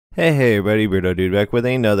Hey everybody, Birdo Dude back with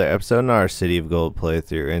another episode in our City of Gold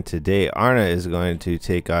playthrough, and today Arna is going to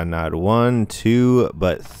take on not one, two,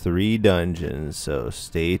 but three dungeons, so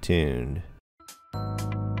stay tuned.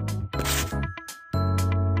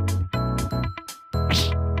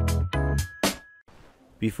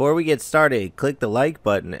 Before we get started, click the like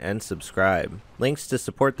button and subscribe. Links to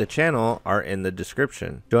support the channel are in the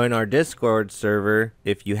description. Join our Discord server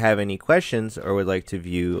if you have any questions or would like to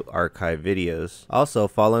view archive videos. Also,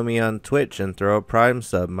 follow me on Twitch and throw a Prime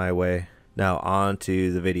sub my way. Now on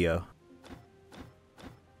to the video.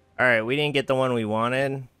 Alright, we didn't get the one we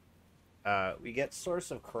wanted. We get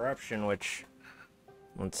Source of Corruption, which...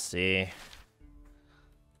 let's see...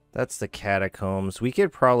 that's the catacombs. We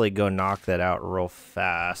could probably go knock that out real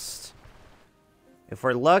fast. If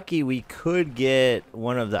we're lucky, we could get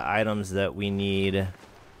one of the items that we need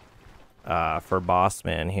for Boss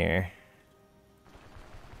Man here.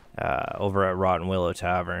 Over at Rotten Willow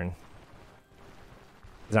Tavern.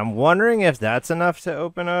 'Cause I'm wondering if that's enough to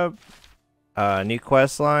open up a new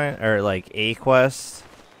quest line, or like a quest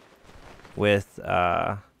with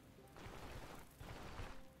the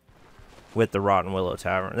Rotten Willow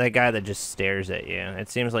Tavern. That guy that just stares at you. It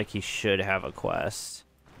seems like he should have a quest.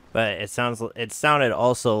 But it sounded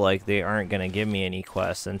also like they aren't going to give me any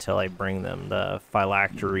quests until I bring them the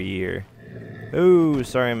phylactery here. Ooh,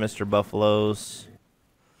 sorry, Mr. Buffaloes.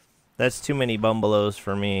 That's too many bumbalos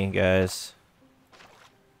for me, guys.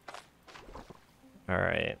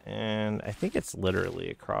 Alright, and I think it's literally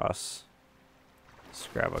across. Let's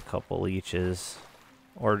grab a couple leeches.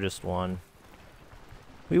 Or just one.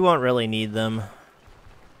 We won't really need them.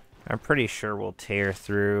 I'm pretty sure we'll tear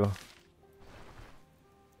through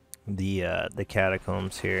the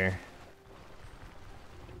catacombs here.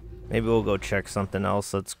 Maybe we'll go check something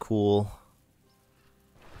else that's cool.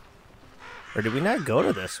 Or did we not go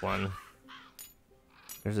to this one?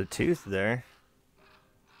 There's a tooth there.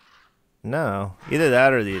 No. Either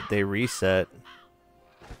that or they reset.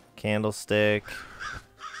 Candlestick.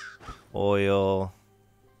 Oil.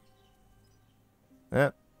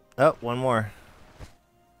 Yep. Oh, one more.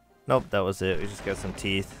 Nope, that was it. We just got some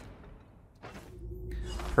teeth.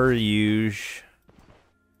 Per usual.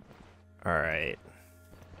 Alright.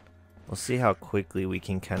 We'll see how quickly we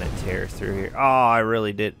can kind of tear through here. Oh, I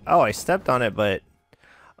really did. Oh, I stepped on it, but...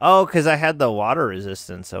 oh, because I had the water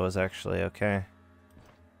resistance. I was actually okay.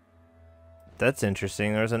 That's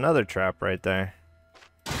interesting. There's another trap right there.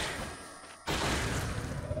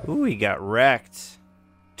 Ooh, he got wrecked.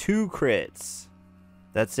 2 crits.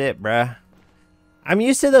 That's it, bruh. I'm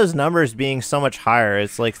used to those numbers being so much higher.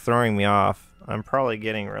 It's like throwing me off. I'm probably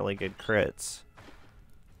getting really good crits.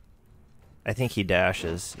 I think he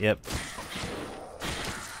dashes. Yep.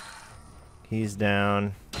 He's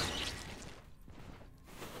down.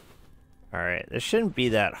 Alright, this shouldn't be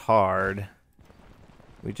that hard.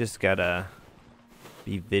 We just gotta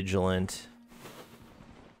be vigilant.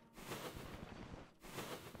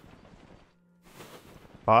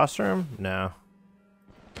 Boss room? No.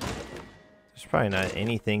 There's probably not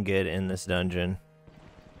anything good in this dungeon.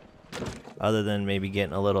 Other than maybe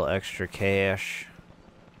getting a little extra cash.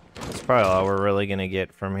 That's probably all we're really gonna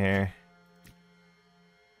get from here.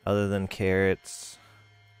 Other than carrots.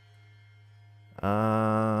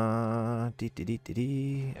 Okay,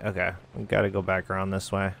 we gotta go back around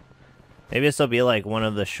this way. Maybe this will be like one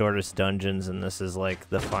of the shortest dungeons and this is like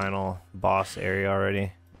the final boss area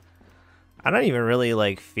already. I don't even really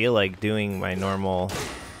like feel like doing my normal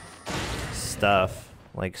stuff,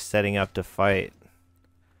 like setting up to fight.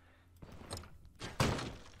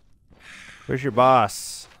 Where's your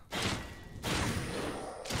boss?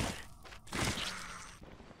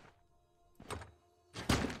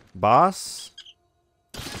 Boss?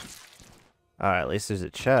 Alright, at least there's a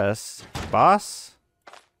chest. Boss?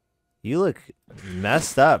 You look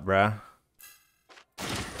messed up, bruh.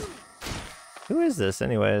 Who is this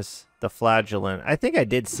anyways? The Flagellant. I think I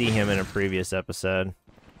did see him in a previous episode.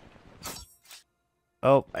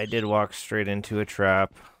 Oh, I did walk straight into a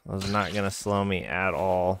trap. That was not gonna slow me at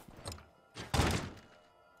all.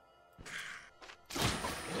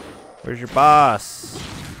 Where's your boss?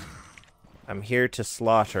 I'm here to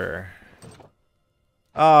slaughter.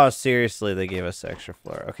 Oh, seriously, they gave us extra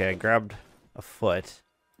floor. Okay, I grabbed a foot.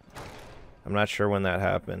 I'm not sure when that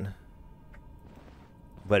happened.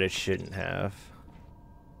 But it shouldn't have.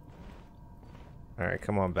 Alright,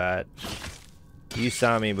 come on, bat. You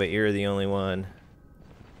saw me, but you're the only one.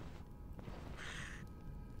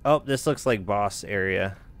 Oh, this looks like boss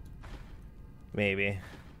area. Maybe.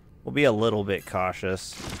 We'll be a little bit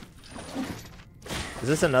cautious. Is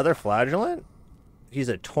this another Flagellant? He's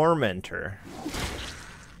a tormentor.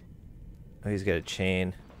 Oh, he's got a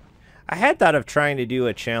chain. I had thought of trying to do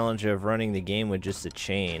a challenge of running the game with just a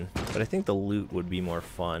chain, but I think the loot would be more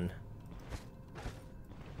fun.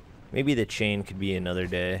 Maybe the chain could be another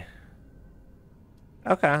day.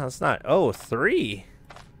 Okay, that's not... Oh, 3!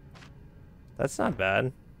 That's not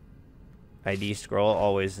bad. ID scroll,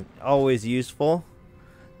 always useful.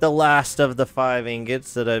 The last of the 5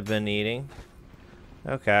 ingots that I've been eating.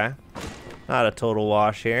 Okay. Not a total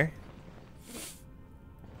wash here.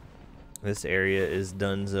 This area is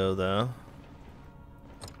donezo, though.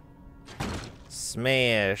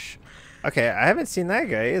 Smash. Okay, I haven't seen that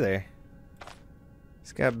guy either.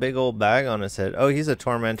 He's got a big old bag on his head. Oh, he's a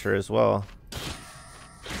tormentor as well.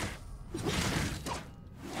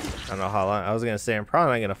 I don't know how long. I was going to say, I'm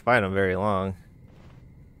probably not going to fight him very long.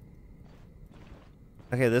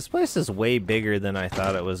 Okay, this place is way bigger than I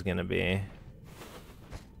thought it was going to be.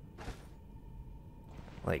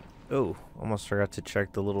 Like, oh, almost forgot to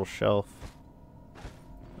check the little shelf.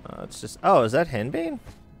 It's just, oh, is that henbane?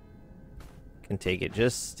 Can take it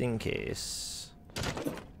just in case.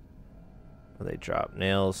 Oh, they drop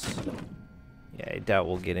nails. Yeah, I doubt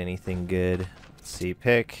we'll get anything good. Let's see,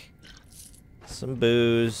 pick some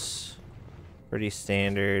booze. Pretty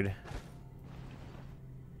standard.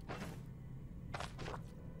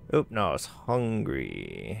 Oop, no, I was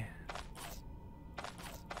hungry.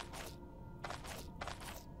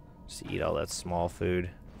 Just eat all that small food.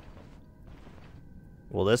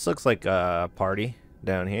 Well, this looks like a party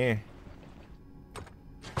down here.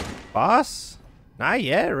 Boss? Not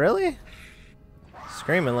yet, really?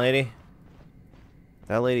 Screaming lady.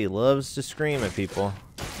 That lady loves to scream at people.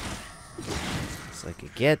 It's like, you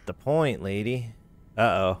get the point, lady.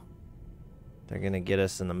 Uh-oh. They're gonna get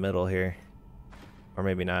us in the middle here. Or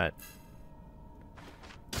maybe not.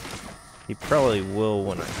 He probably will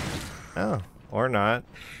when I... Oh, or not.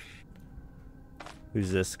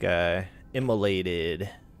 Who's this guy? Immolated.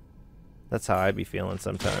 That's how I be feeling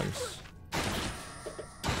sometimes.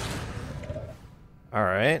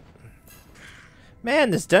 Alright.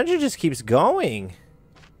 Man, this dungeon just keeps going.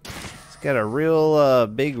 It's got a real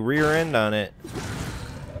big rear end on it.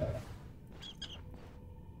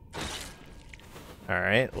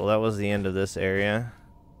 Alright, well that was the end of this area.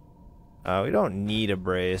 We don't need a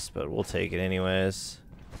brace, but we'll take it anyways.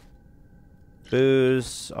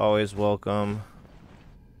 Booze, always welcome.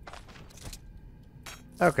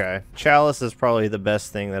 Okay, chalice is probably the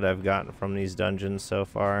best thing that I've gotten from these dungeons so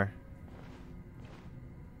far.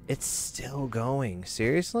 It's still going,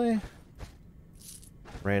 seriously?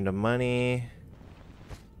 Random money.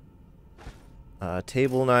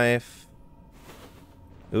 Table knife.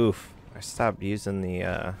 Oof. I stopped using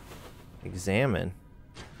the examine.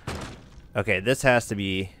 Okay, this has to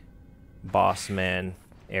be boss man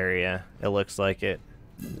area. It looks like it.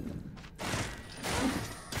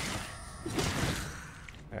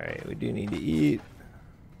 Alright, we do need to eat.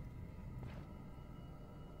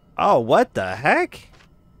 Oh, what the heck?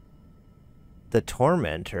 The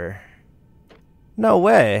tormentor. No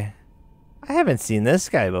way. I haven't seen this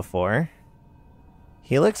guy before.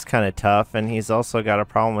 He looks kind of tough, and he's also got a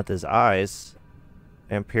problem with his eyes.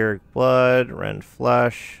 Vampiric blood, rend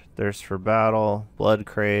flesh, thirst for battle, blood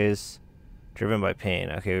craze, driven by pain.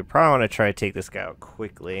 Okay, we probably want to try to take this guy out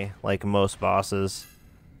quickly, like most bosses.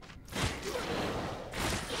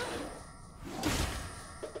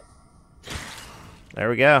 There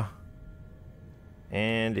we go.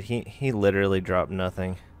 And he literally dropped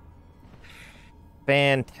nothing.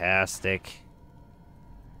 Fantastic.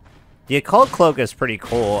 The occult cloak is pretty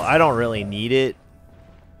cool. I don't really need it.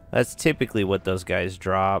 That's typically what those guys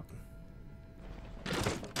drop.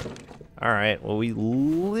 Alright, well we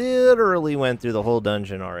literally went through the whole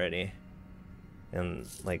dungeon already. In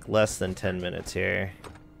like less than 10 minutes here.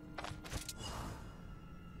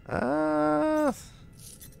 Now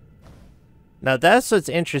that's what's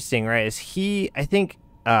interesting, right? Is I think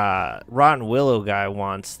Rotten Willow guy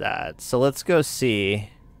wants that. So let's go see.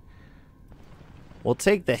 We'll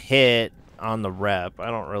take the hit on the rep.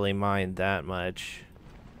 I don't really mind that much.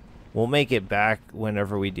 We'll make it back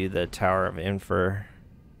whenever we do the Tower of Infer.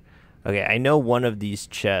 Okay, I know one of these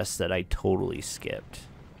chests that I totally skipped.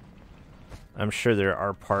 I'm sure there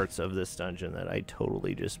are parts of this dungeon that I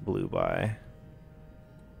totally just blew by.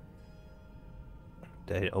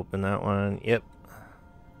 Did I open that one? Yep.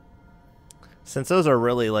 Since those are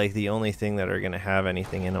really like the only thing that are going to have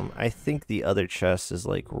anything in them, I think the other chest is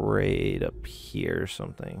like right up here or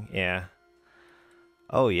something. Yeah.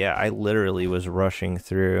 Oh yeah, I literally was rushing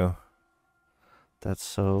through. That's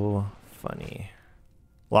so funny.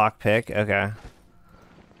 Lockpick, okay.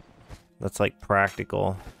 That's like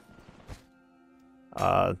practical.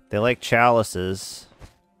 They like chalices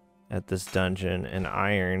at this dungeon and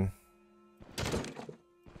iron.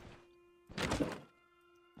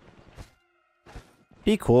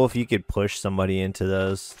 Be cool if you could push somebody into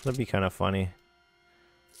those. That'd be kind of funny.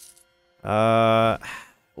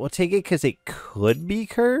 We'll take it because it could be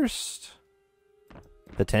cursed.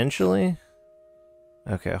 Potentially.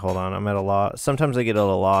 Okay, hold on. I'm at a loss. Sometimes I get a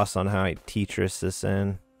loss on how I Tetris this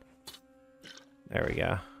in. There we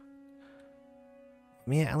go. I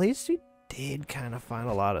mean, at least we did kind of find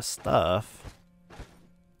a lot of stuff.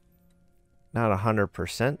 Not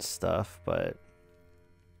 100% stuff, but...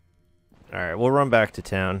 Alright, we'll run back to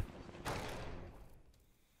town.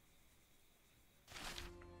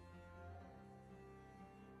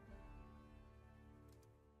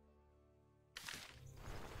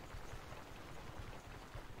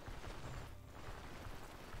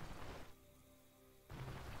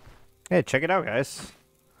 Hey, check it out, guys.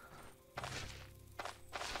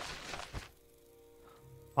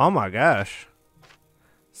 Oh my gosh.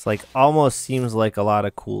 It's like almost seems like a lot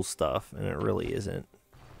of cool stuff, and it really isn't.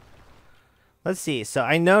 Let's see. So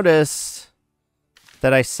I noticed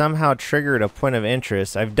that I somehow triggered a point of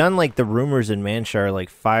interest. I've done like the rumors in Manshar like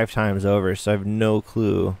 5 times over, so I have no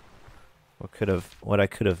clue what I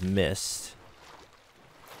could have missed.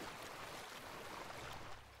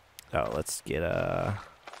 Oh, let's get a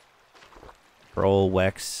Roll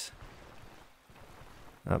Wex.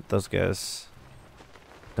 Oh, those guys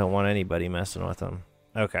don't want anybody messing with them.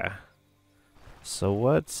 Okay. So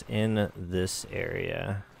what's in this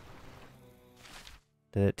area?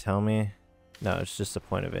 Did it tell me? No, it's just a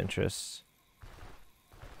point of interest.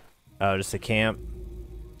 Oh, just a camp.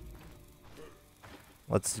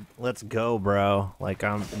 Let's go, bro. Like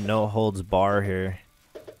I'm no holds bar here.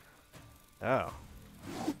 Oh.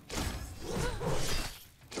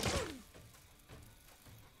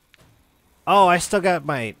 Oh, I still got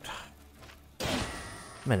my...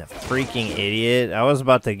 I'm a freaking idiot. I was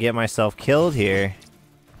about to get myself killed here.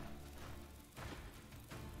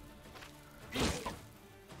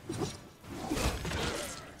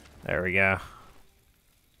 There we go.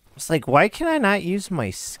 It's like, why can I not use my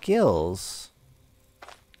skills?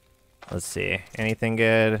 Let's see. Anything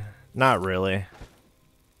good? Not really.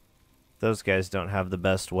 Those guys don't have the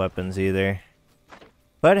best weapons either.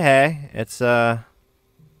 But hey, it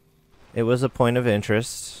was a point of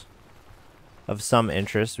interest. Of some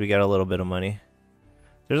interest. We got a little bit of money.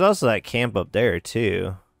 There's also that camp up there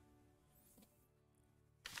too.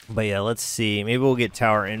 But yeah, let's see. Maybe we'll get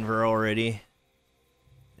Tower Inver already.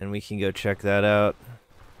 And we can go check that out.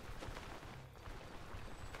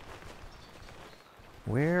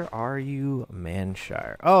 Where are you,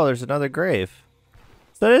 Manshire? Oh, there's another grave.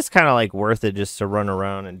 So it's kind of like worth it just to run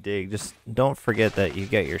around and dig. Just don't forget that you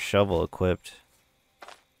get your shovel equipped.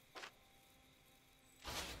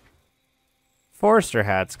 Forester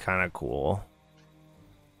hat's kind of cool.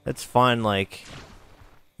 It's fun, like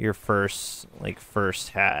your first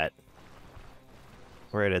hat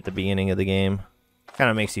right at the beginning of the game. Kind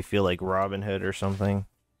of makes you feel like Robin Hood or something.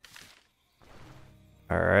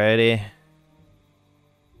 Alrighty.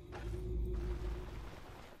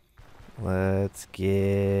 Let's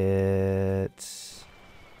get...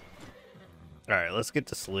 Alright, let's get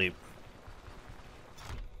to sleep.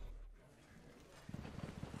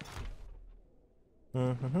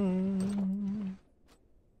 Oh,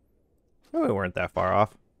 we weren't that far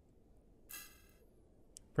off.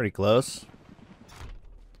 Pretty close.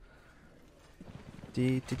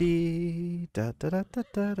 Dee dee dee da da da da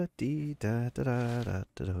da da dee da da da da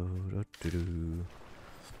da do do do.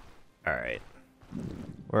 All right,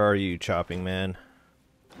 where are you, chopping man?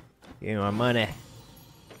 Give me my money.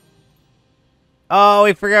 Oh,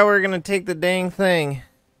 we forgot we were gonna take the dang thing.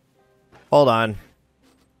 Hold on.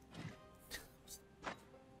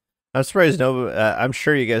 I'm surprised no. I'm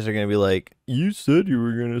sure you guys are gonna be like, you said you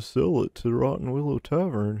were gonna sell it to Rotten Willow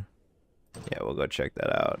Tavern. Yeah, we'll go check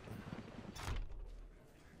that out.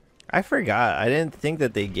 I forgot. I didn't think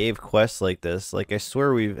that they gave quests like this. Like, I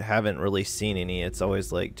swear we haven't really seen any. It's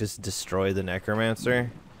always like, just destroy the necromancer.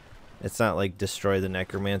 It's not like destroy the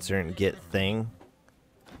necromancer and get thing.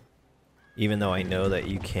 Even though I know that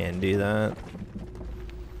you can do that.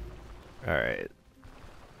 Alright.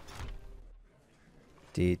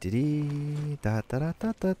 Dee dee dee da da da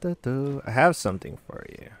da da da da. I have something for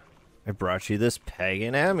you. I brought you this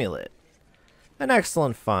pagan amulet. An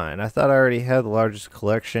excellent find. I thought I already had the largest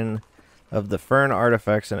collection of the Fern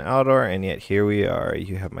artifacts in Aldor, and yet here we are.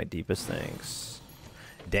 You have my deepest thanks.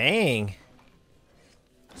 Dang.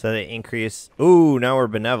 So they increase. Ooh, now we're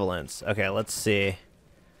benevolence. Okay, let's see.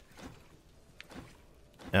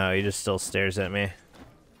 Oh, he just still stares at me.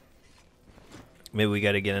 Maybe we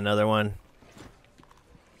gotta get another one.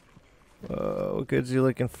 What goods are you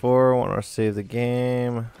looking for? Want to save the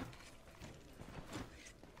game?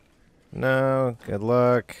 No, good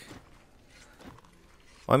luck.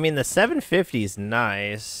 Well, I mean, the 750 is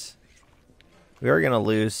nice. We are going to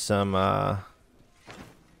lose some, Oh,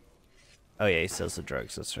 yeah, he sells the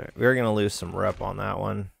drugs. That's right. We are going to lose some rep on that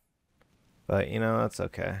one. But, you know, that's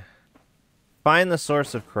okay. Find the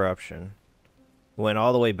source of corruption. Went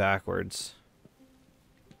all the way backwards.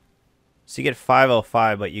 So you get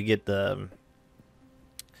 505, but you get the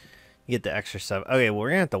extra stuff. Okay, well, we're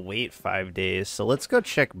gonna have to wait 5 days. So let's go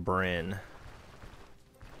check Bryn,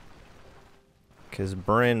 because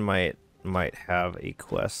Bryn might have a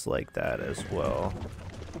quest like that as well,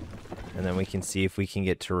 and then we can see if we can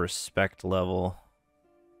get to respect level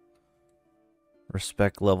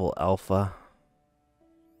alpha.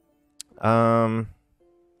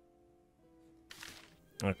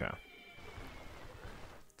 Okay.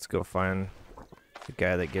 Let's go find the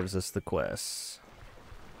guy that gives us the quests.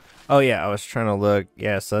 Oh yeah, I was trying to look.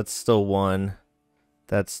 Yeah, so that's still 1.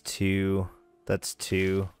 That's 2. That's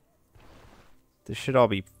 2. This should all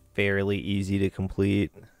be fairly easy to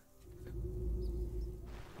complete.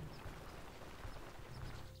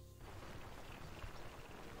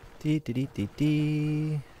 Dee.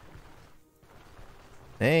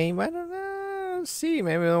 Hey, I don't know. Let's see,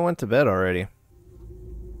 maybe I went to bed already.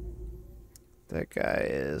 That guy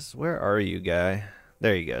is... Where are you, guy?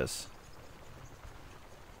 There he goes.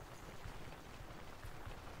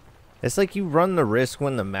 It's like you run the risk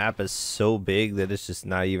when the map is so big that it's just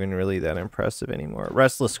not even really that impressive anymore.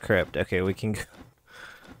 Restless Crypt. Okay, we can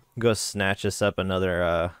go snatch us up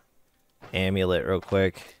another amulet real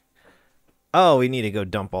quick. Oh, we need to go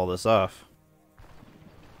dump all this off.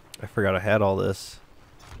 I forgot I had all this.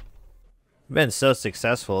 I've been so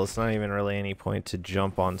successful, it's not even really any point to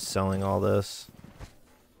jump on selling all this.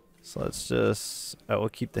 So let's just... Oh, we'll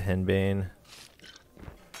keep the henbane.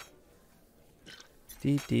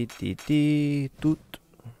 Doot.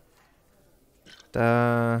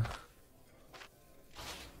 Da.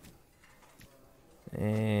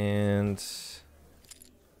 And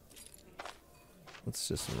let's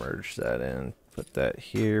just merge that in. Put that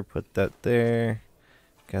here, put that there.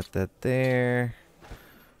 Got that there.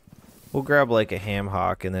 We'll grab like a ham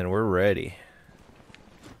hock and then we're ready.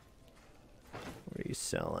 What are you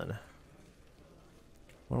selling?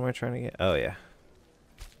 What am I trying to get? Oh yeah.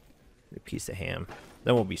 A piece of ham.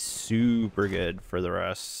 Then we'll be super good for the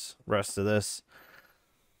rest of this.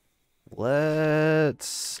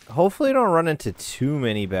 Let's hopefully don't run into too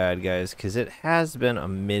many bad guys, because it has been a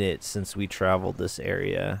minute since we traveled this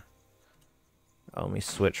area. Oh, let me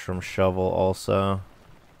switch from shovel also.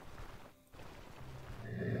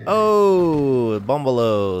 Oh,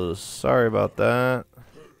 bungalows. Sorry about that.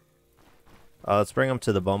 Let's bring them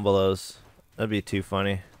to the bungalows. That'd be too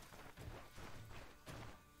funny.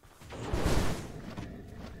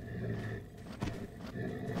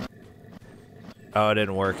 Oh, it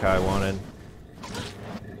didn't work how I wanted.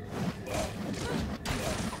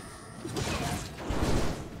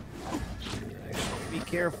 Actually, be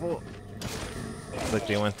careful. Looks like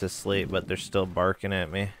they went to sleep, but they're still barking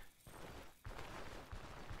at me.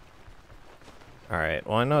 Alright,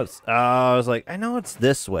 well I know it's... I was like, I know it's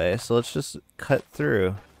this way, so let's just cut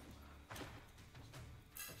through.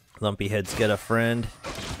 Lumpyhead's got a friend.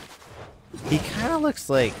 He kind of looks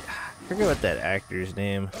like... I forget what that actor's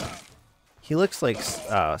name. He looks like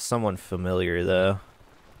someone familiar, though.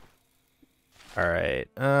 Alright,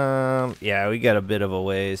 yeah, we got a bit of a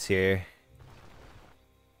ways here.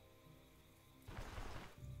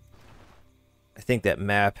 I think that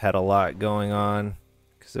map had a lot going on,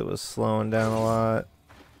 because it was slowing down a lot.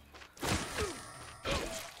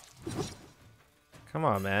 Come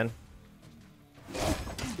on, man.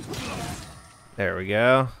 There we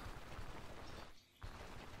go.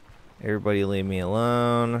 Everybody leave me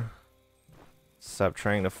alone. Stop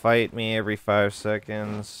trying to fight me every 5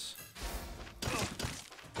 seconds.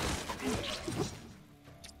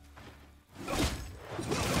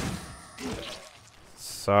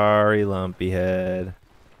 Sorry, Lumpyhead.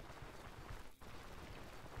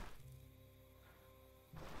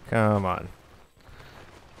 Come on.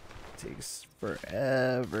 Takes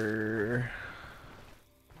forever.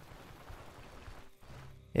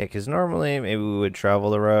 Yeah, because normally maybe we would travel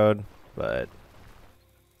the road, but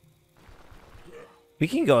we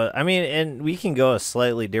can go, I mean, and we can go a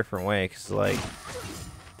slightly different way, because, like,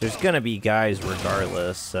 there's going to be guys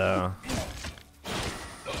regardless, so.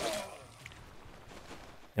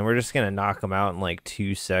 And we're just going to knock them out in, like,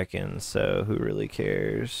 2 seconds, so who really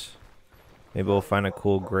cares? Maybe we'll find a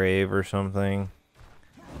cool grave or something.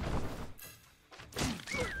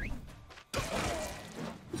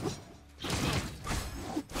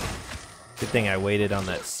 Good thing I waited on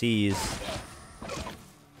that seize.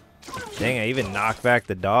 Dang, I even knocked back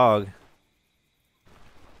the dog.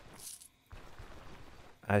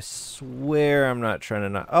 I swear I'm not trying to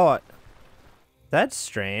knock. Oh, that's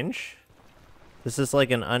strange. This is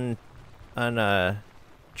like an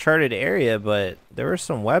uncharted area, but there were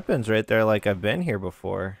some weapons right there like I've been here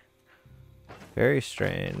before. Very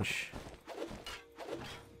strange.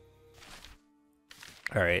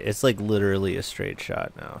 Alright, it's like literally a straight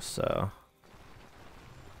shot now, so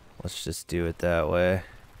let's just do it that way.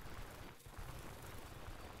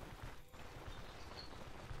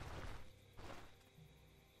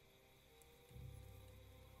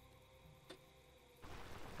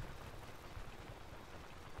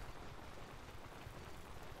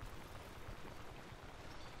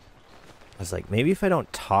 I was like, maybe if I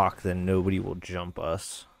don't talk, then nobody will jump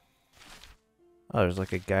us. Oh, there's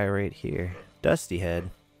like a guy right here. Dusty Head.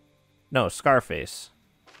 No, Scarface.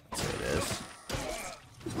 That's what it is.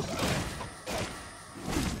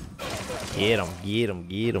 Get him, get him,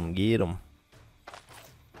 get him, get him.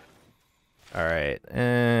 Alright,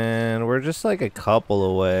 and we're just like a couple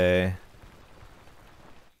away.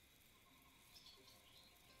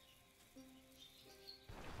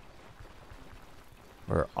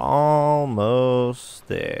 We're almost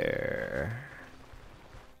there.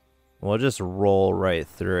 We'll just roll right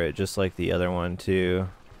through it, just like the other one, too.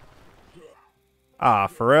 Ah,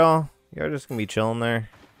 for real? You're just gonna be chilling there?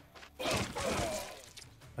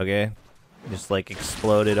 Okay. Just, like,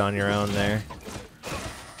 exploded on your own there.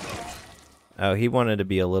 Oh, he wanted to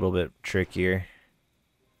be a little bit trickier.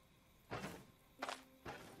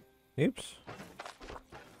 Oops.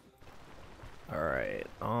 Alright,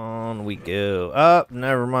 on we go. Oh,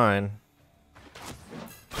 never mind.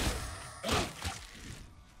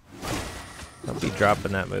 Don't be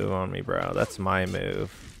dropping that move on me, bro. That's my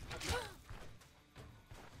move.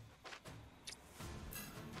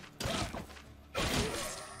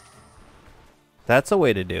 That's a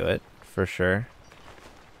way to do it, for sure.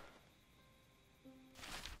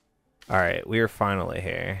 Alright, we are finally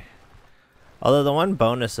here. Although the one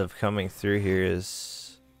bonus of coming through here is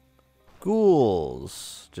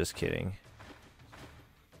ghouls. Just kidding.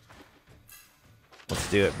 Let's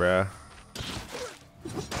do it, bro.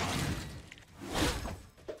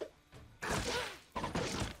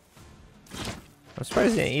 I'm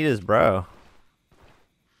surprised he didn't eat his bro.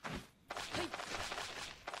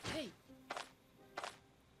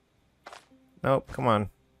 Nope, come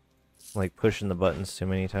on. Like pushing the buttons too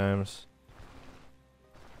many times.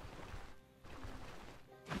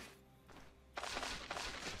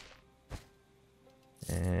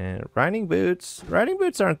 And riding boots. Riding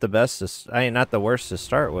boots aren't the best to, I mean, not the worst to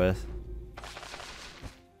start with.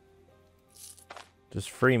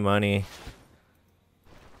 Just free money.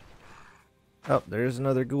 Oh, there's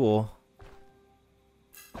another ghoul.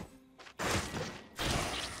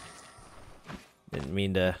 Didn't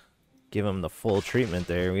mean to give him the full treatment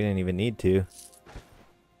there. We didn't even need to.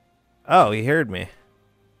 Oh, he heard me.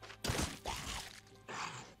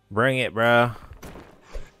 Bring it, bro.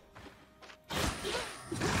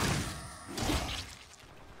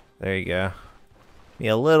 There you go. Need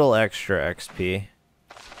a little extra XP.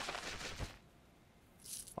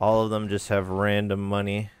 All of them just have random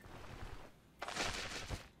money.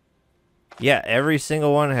 Yeah, every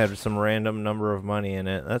single one had some random number of money in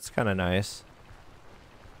it. That's kind of nice.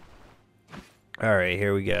 Alright,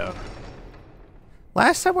 here we go.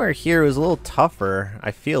 Last time we were here, it was a little tougher, I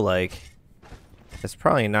feel like. It's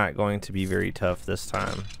probably not going to be very tough this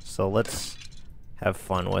time. So let's have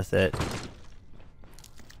fun with it.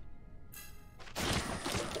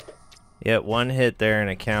 Yep, one hit there and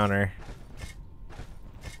a counter.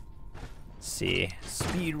 Let's see.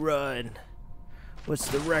 Speed run. What's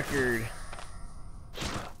the record?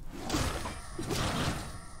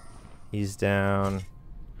 He's down.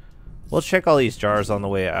 We'll check all these jars on the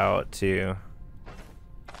way out, too.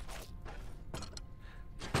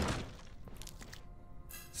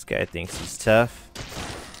 This guy thinks he's tough.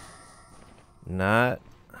 Not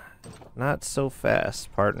so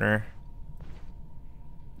fast, partner.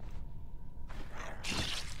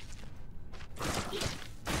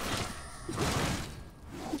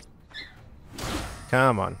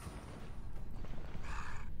 Come on.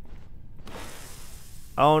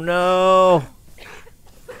 Oh no!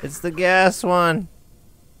 It's the gas one.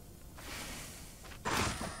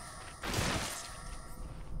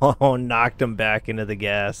 Oh, knocked him back into the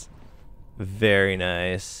gas. Very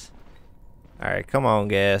nice. Alright, come on,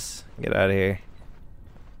 gas. Get out of here.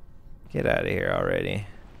 Get out of here already.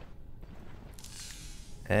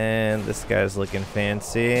 And this guy's looking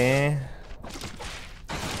fancy.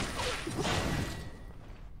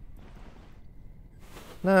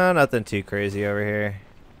 No, nothing too crazy over here.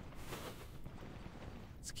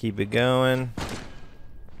 Keep it going.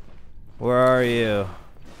 Where are you?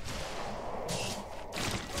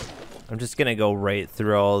 I'm just gonna go right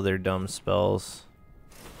through all their dumb spells.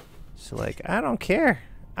 So like, I don't care.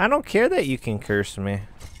 I don't care that you can curse me.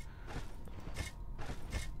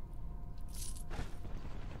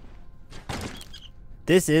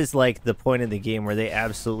 This is like the point of the game where they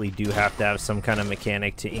absolutely do have to have some kind of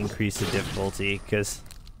mechanic to increase the difficulty, because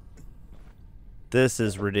this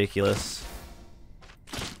is ridiculous.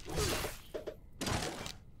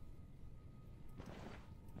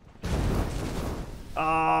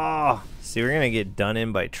 Oh, see, we're gonna get done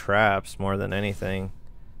in by traps more than anything,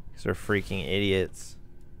 because we're freaking idiots.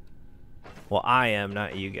 Well, I am,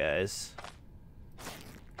 not you guys.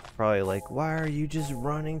 Probably like, why are you just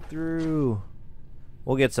running through?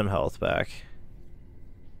 We'll get some health back.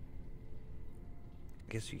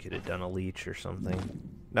 I guess you could have done a leech or something.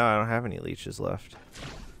 No, I don't have any leeches left.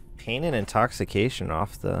 Pain and intoxication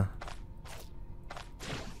off the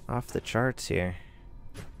charts here.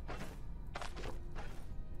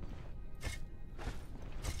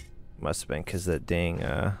 Must have been because that dang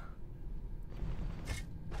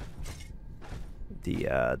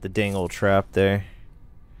the dang old trap there.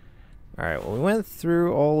 Alright, well, we went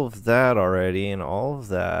through all of that already and all of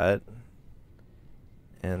that.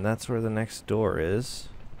 And that's where the next door is.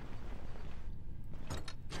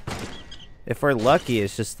 If we're lucky,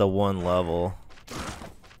 it's just the one level.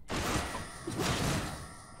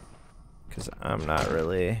 Because I'm not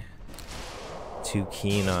really too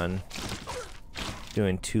keen on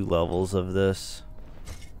doing 2 levels of this.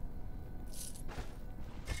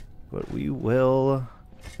 But we will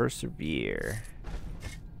persevere.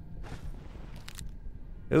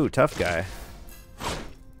 Ooh, tough guy.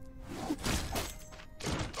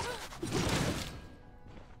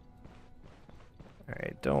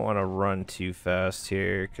 Alright, don't want to run too fast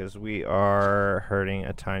here because we are hurting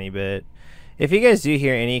a tiny bit. If you guys do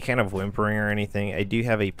hear any kind of whimpering or anything, I do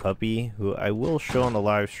have a puppy who I will show on the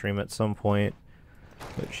live stream at some point.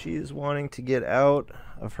 But she is wanting to get out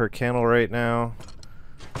of her kennel right now.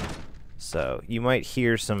 So you might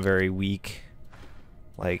hear some very weak,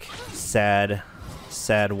 like, sad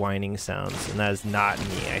whining sounds, and that is not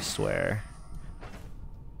me, I swear.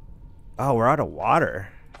 Oh, we're out of water.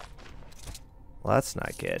 Well, that's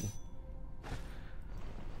not good.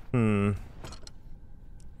 I think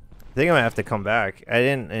I'm gonna have to come back. I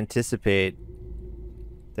didn't anticipate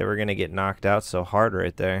that we're gonna get knocked out so hard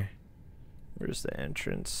right there. Where's the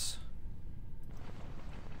entrance?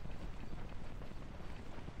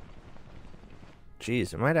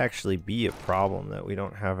 Jeez, it might actually be a problem that we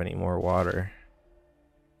don't have any more water.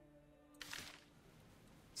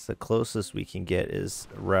 The closest we can get is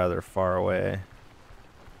rather far away.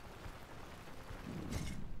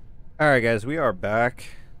 Alright guys, we are back.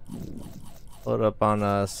 Load up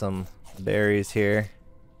on some berries here.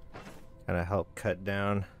 Kinda help cut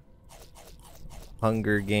down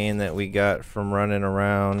hunger gain that we got from running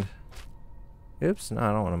around. Oops, no,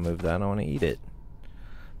 I don't want to move that. I want to eat it.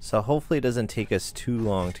 So hopefully it doesn't take us too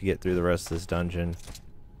long to get through the rest of this dungeon.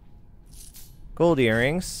 Gold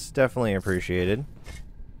earrings, definitely appreciated.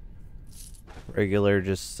 Regular,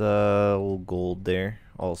 just little gold there,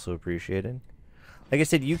 also appreciated. Like I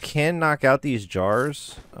said, you can knock out these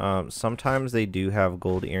jars. Sometimes they do have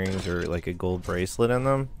gold earrings or like a gold bracelet in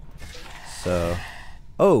them. So,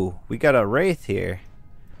 oh, we got a wraith here.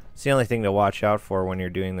 It's the only thing to watch out for when you're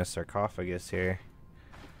doing the sarcophagus here.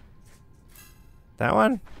 That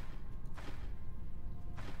one?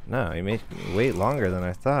 No, he made me wait longer than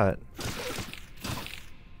I thought.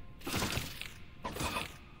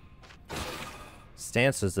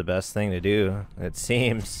 Stance is the best thing to do, it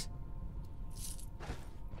seems.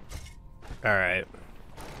 Alright.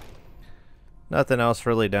 Nothing else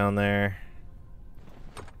really down there.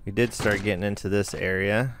 We did start getting into this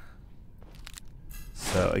area.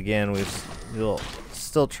 So again, we'll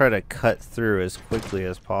still try to cut through as quickly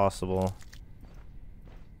as possible.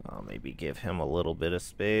 I'll maybe give him a little bit of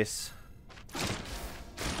space.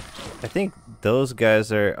 I think those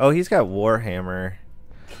guys are... Oh, he's got Warhammer.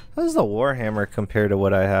 How does the Warhammer compare to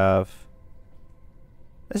what I have?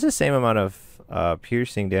 It's the same amount of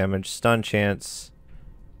piercing damage. Stun chance.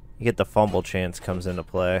 You get the fumble chance comes into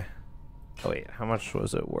play. Oh wait, how much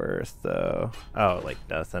was it worth though? Oh, like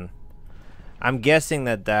nothing. I'm guessing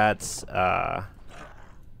that that's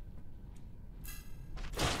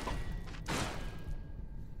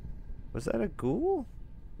was that a ghoul?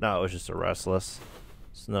 No, it was just a restless.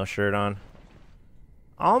 There's no shirt on.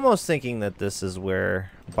 Almost thinking that this is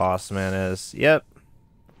where Boss Man is. Yep.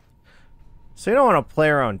 So you don't want to play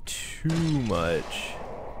around too much.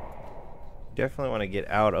 Definitely want to get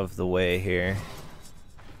out of the way here.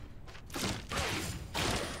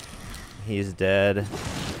 He's dead.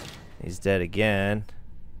 He's dead again.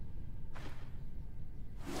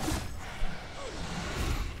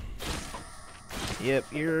 Yep,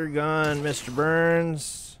 you're gone, Mr.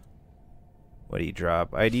 Burns. What do you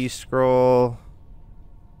drop? ID scroll.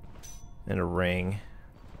 And a ring.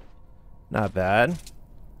 Not bad.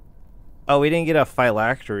 Oh, we didn't get a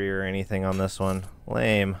phylactery or anything on this one.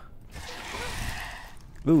 Lame.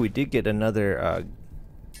 Ooh, we did get another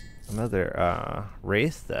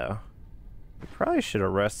wraith though. We probably should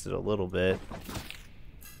have rested a little bit.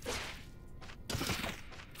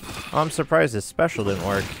 Oh, I'm surprised his special didn't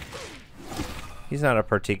work. He's not a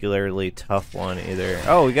particularly tough one either.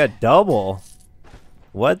 Oh, we got double.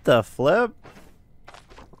 What the flip?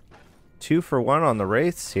 2 for 1 on the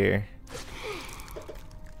wraiths here.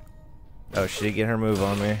 Oh, she did get her move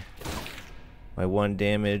on me. My 1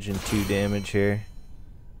 damage and 2 damage here.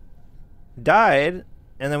 Died,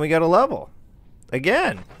 and then we got a level.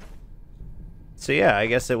 Again. So yeah, I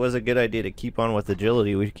guess it was a good idea to keep on with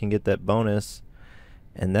agility. We can get that bonus.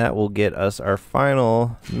 And that will get us our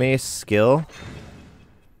final mace skill.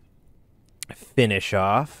 Finish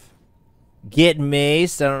off. Get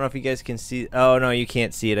maced. I don't know if you guys can see. Oh, no, you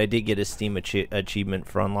can't see it. I did get a Steam achievement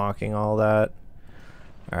for unlocking all that.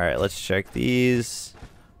 Alright, let's check these.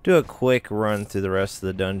 Do a quick run through the rest of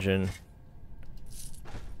the dungeon.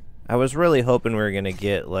 I was really hoping we were going to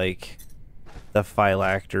get, like, the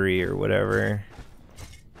phylactery or whatever.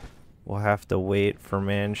 We'll have to wait for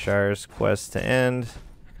Manshire's quest to end.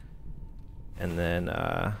 And then,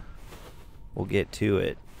 we'll get to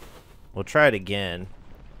it. We'll try it again.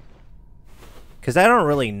 Because I don't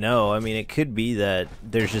really know. I mean, it could be that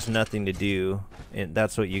there's just nothing to do. And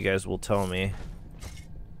that's what you guys will tell me.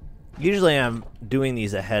 Usually I'm doing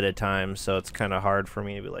these ahead of time, so it's kind of hard for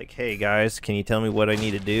me to be like, hey guys, can you tell me what I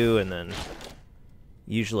need to do? And then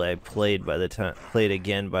usually I played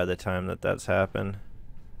again by the time that that's happened.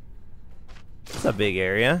 It's a big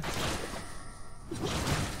area.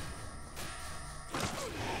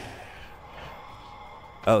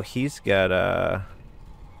 Oh, he's got a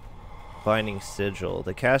binding sigil.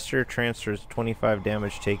 The caster transfers 25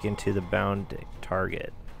 damage taken to the bound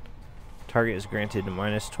target. Target is granted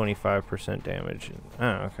minus 25% damage. Oh,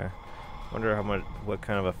 okay. Wonder what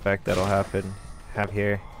kind of effect that'll have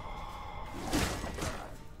here.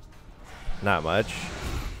 Not much.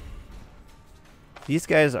 These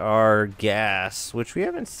guys are gas, which we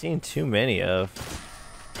haven't seen too many of,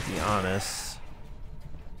 to be honest.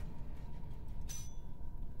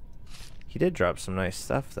 He did drop some nice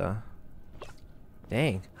stuff, though.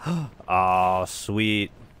 Dang. Oh,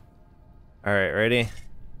 sweet. Alright, ready?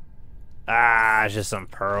 Ah, just some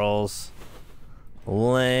pearls.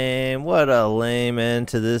 Lame. What a lame end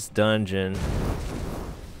to this dungeon.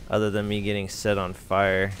 Other than me getting set on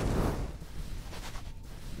fire.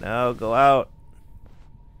 No, go out.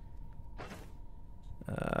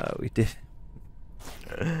 We did.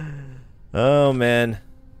 Oh, man.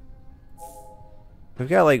 We've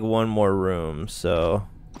got like one more room, so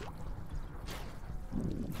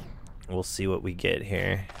we'll see what we get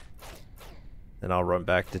here. Then I'll run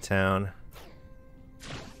back to town.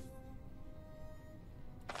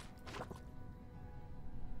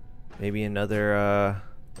 Maybe another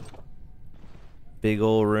big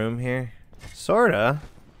old room here. Sorta.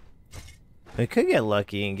 We could get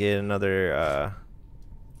lucky and get another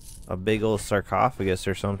a big old sarcophagus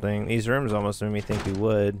or something. These rooms almost made me think we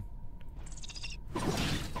would.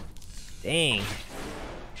 Dang.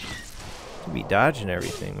 Could be dodging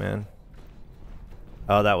everything, man.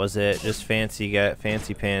 Oh, that was it. Just fancy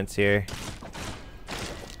pants here.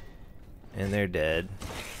 And they're dead.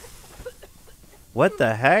 What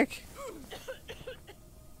the heck?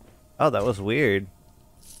 Oh, that was weird.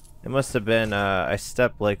 It must have been, I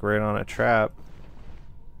stepped like right on a trap.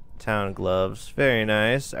 Town gloves. Very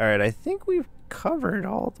nice. Alright, I think we've covered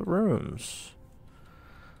all the rooms.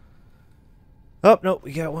 Oh, no,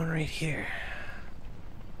 we got one right here.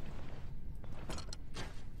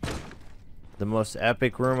 The most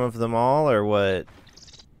epic room of them all, or what?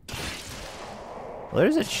 Well,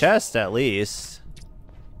 there's a chest at least.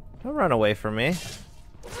 Don't run away from me.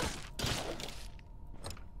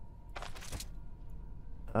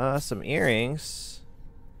 Some earrings.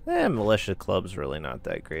 Militia club's really not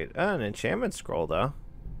that great. An enchantment scroll, though.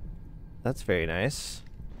 That's very nice.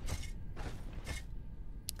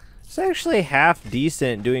 It's actually half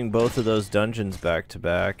decent doing both of those dungeons back to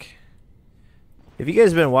back. If you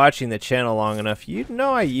guys have been watching the channel long enough, you'd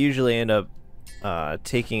know I usually end up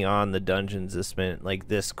taking on the dungeons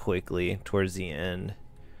this quickly towards the end.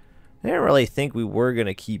 I didn't really think we were going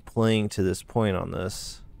to keep playing to this point on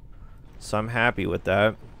this. So I'm happy with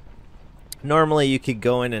that. Normally you could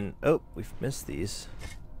go in and... Oh, we've missed these.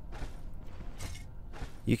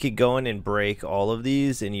 You could go in and break all of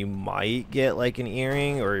these and you might get like an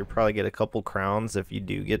earring, or you probably get a couple crowns if you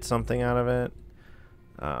do get something out of it.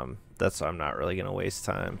 That's why I'm not really going to waste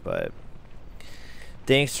time, but...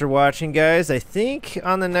 Thanks for watching, guys. I think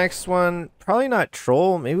on the next one, probably not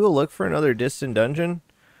Troll. Maybe we'll look for another distant dungeon.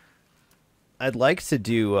 I'd like to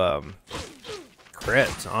do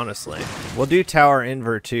crypt, honestly. We'll do Tower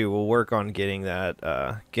Invert too. We'll work on getting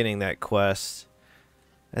that quest.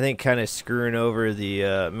 I think kind of screwing over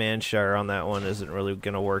the Manshire on that one isn't really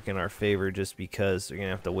going to work in our favor, just because we're going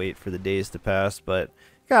to have to wait for the days to pass. But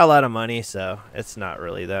got a lot of money, so it's not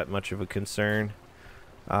really that much of a concern.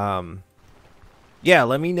 Yeah,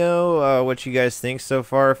 let me know what you guys think so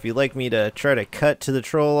far. If you'd like me to try to cut to the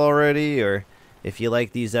troll already, or if you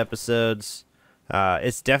like these episodes.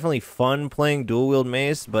 It's definitely fun playing dual wield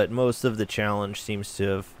mace, but most of the challenge seems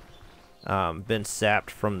to have been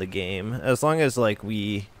sapped from the game. As long as like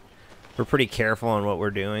we're pretty careful on what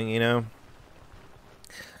we're doing, you know.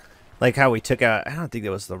 Like how we took out, I don't think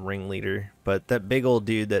that was the ringleader, but that big old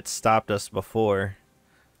dude that stopped us before,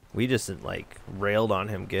 we just like railed on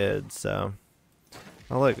him good. So,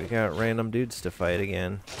 oh look, we got random dudes to fight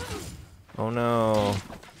again. Oh no,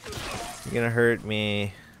 you're gonna hurt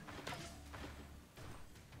me.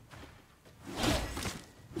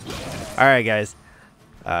 Alright guys,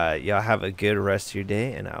 y'all have a good rest of your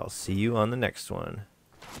day, and I'll see you on the next one.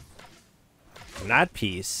 Not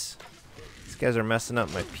peace. These guys are messing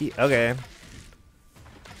up my peace. Okay.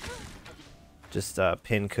 Just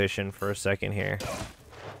pin cushion for a second here.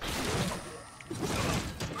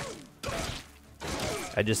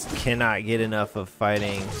 I just cannot get enough of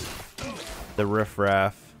fighting the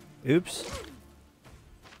riffraff. Oops.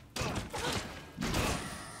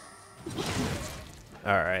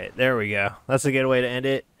 Alright, there we go. That's a good way to end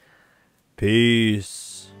it.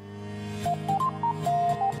 Peace.